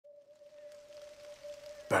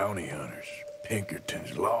bounty hunters,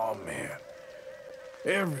 Pinkertons, lawmen.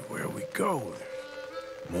 Everywhere we go,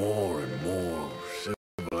 there's more and more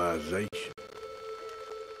civilization.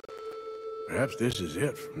 Perhaps this is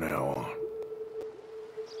it from now on.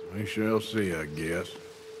 We shall see, I guess.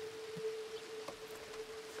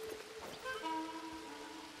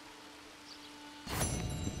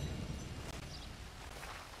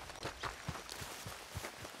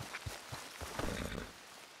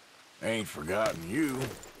 Ain't forgotten you.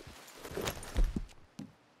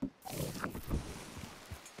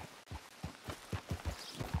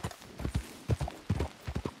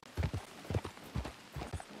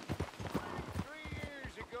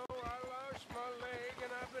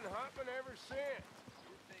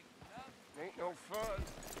 Ain't no fun.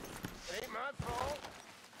 Ain't my fault.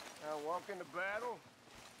 I walk into battle,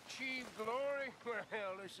 achieve glory.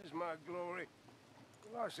 Well, this is my glory.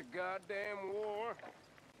 I lost a goddamn war.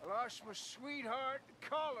 I lost my sweetheart to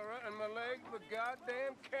cholera and my leg to a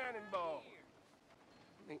goddamn cannonball.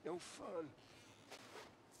 Ain't no fun.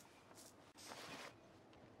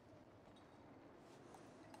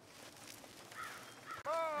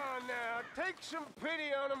 Oh, now, take some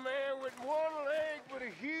pity on a man with one leg but a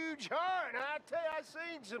huge heart. I tell you, I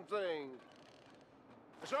seen some things.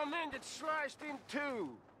 I saw men get sliced in two.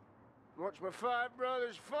 Watch my 5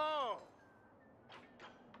 brothers fall.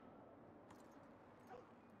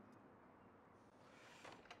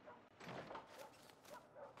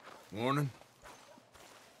 Morning.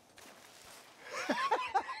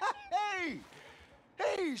 Hey!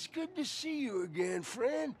 Hey, it's good to see you again,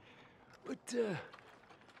 friend. But, hey,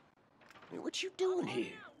 what you doing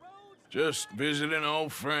here? Just visiting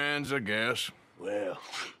old friends, I guess. Well,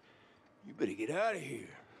 you better get out of here.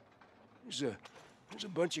 There's a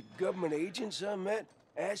bunch of government agents I met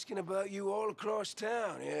asking about you all across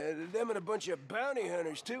town. Yeah, them and a bunch of bounty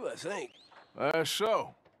hunters, too, I think. That's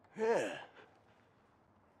so. Yeah.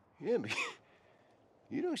 Yeah, but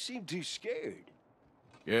you don't seem too scared.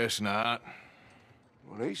 Guess not.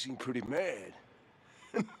 Well, they seem pretty mad.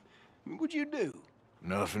 What'd you do?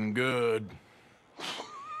 Nothing good.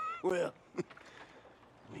 Well,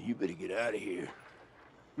 you better get out of here.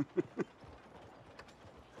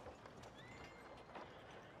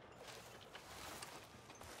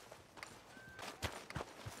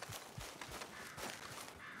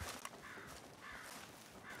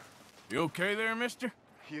 You okay there, mister?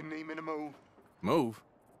 You need me to move? Move?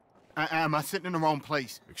 Am I sitting in the wrong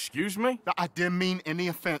place? Excuse me? I didn't mean any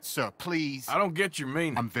offense, sir. Please. I don't get your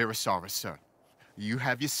meaning. I'm very sorry, sir. You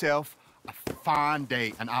have yourself a fine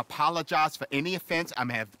day, and I apologize for any offense I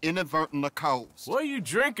may have inadvertently caused. What are you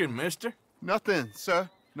drinking, mister? Nothing, sir.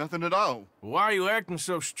 Nothing at all. Why are you acting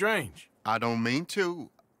so strange? I don't mean to.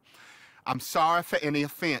 I'm sorry for any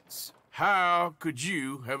offense. How could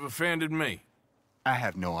you have offended me? I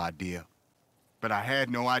have no idea. But I had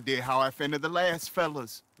no idea how I offended the last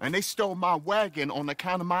fellas. And they stole my wagon on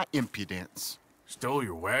account of my impudence. Stole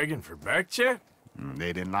your wagon for back check?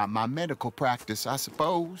 They didn't like my medical practice, I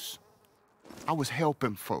suppose. I was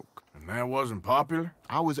helping folk. And that wasn't popular?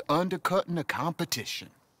 I was undercutting the competition.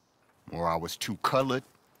 Or I was too colored.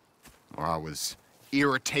 Or I was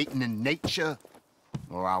irritating in nature.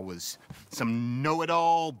 Or I was some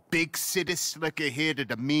know-it-all, big city slicker here to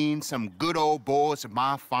demean some good old boys of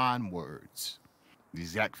my fine words. The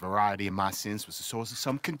exact variety of my sins was the source of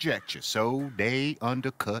some conjecture, so they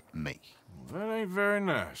undercut me. Well, that ain't very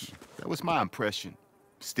nice. That was my impression.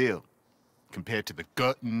 Still, compared to the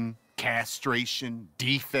gutting, castration,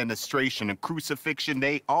 defenestration, and crucifixion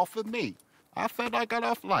they offered me, I felt I got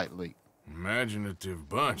off lightly. Imaginative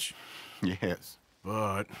bunch. Yes.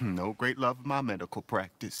 But no great love of my medical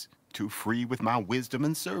practice. Too free with my wisdom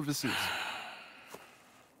and services.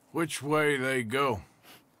 which way they go?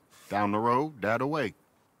 Down the road, that away.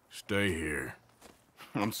 Stay here.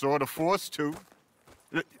 I'm sort of forced to.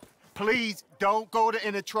 Please, don't go to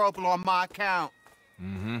any trouble on my account.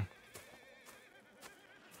 Mm-hmm.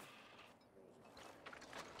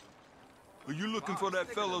 Are you looking for that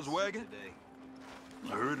fellow's wagon?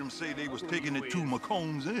 I heard him say they was taking it to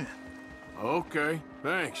McComb's Inn. Okay,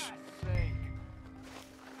 thanks.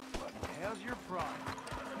 What the hell's your problem?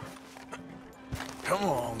 Come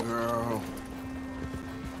on, girl.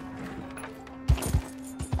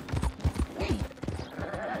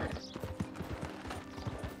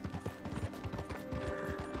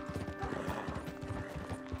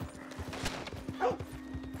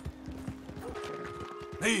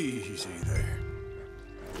 Easy there.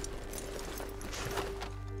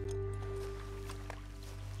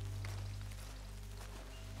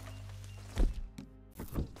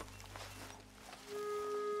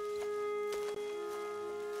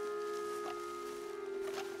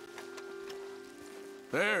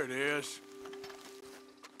 There it is.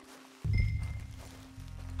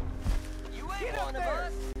 You ain't one of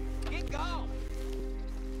us. Get gone.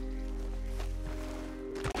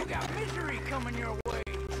 You got misery coming your way,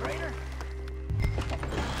 traitor.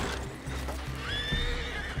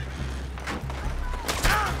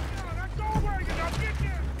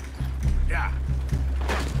 Yeah.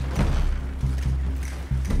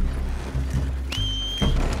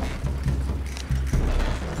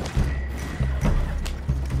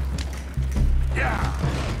 Yeah.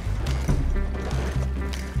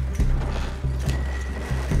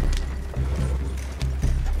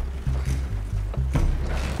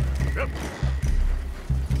 Yep.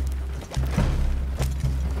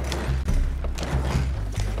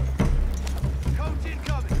 Coach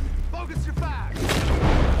incoming. Focus your fire.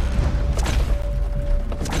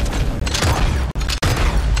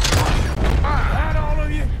 That all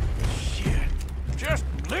of you? Shit. Just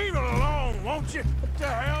leave it alone, won't you? What the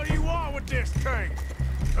hell do you want with this thing?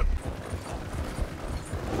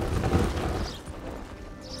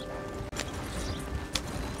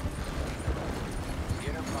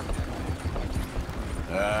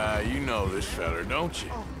 You know this feller, don't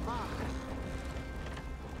you?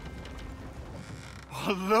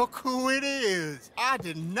 Oh, look who it is. I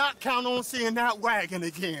did not count on seeing that wagon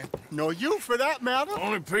again. Nor you, for that matter.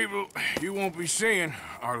 Only people you won't be seeing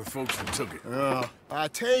are the folks that took it. I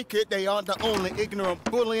take it they aren't the only ignorant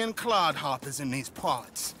bullying clodhoppers in these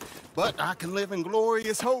parts. But I can live in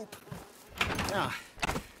glorious hope. Now,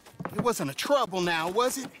 it wasn't a trouble now,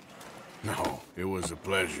 was it? No, it was a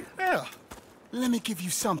pleasure. Yeah. Let me give you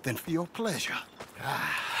something for your pleasure.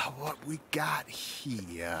 What we got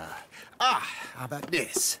here? How about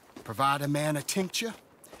this? Provide a man a tincture,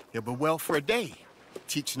 he'll be well for a day.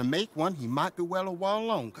 Teach him to make one, he might be well a while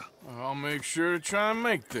longer. I'll make sure to try and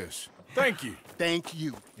make this. Thank you. Thank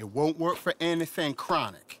you. It won't work for anything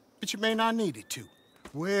chronic, but you may not need it to.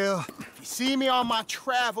 Well, if you see me on my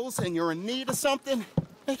travels and you're in need of something,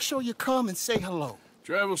 make sure you come and say hello.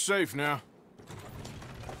 Travel safe now.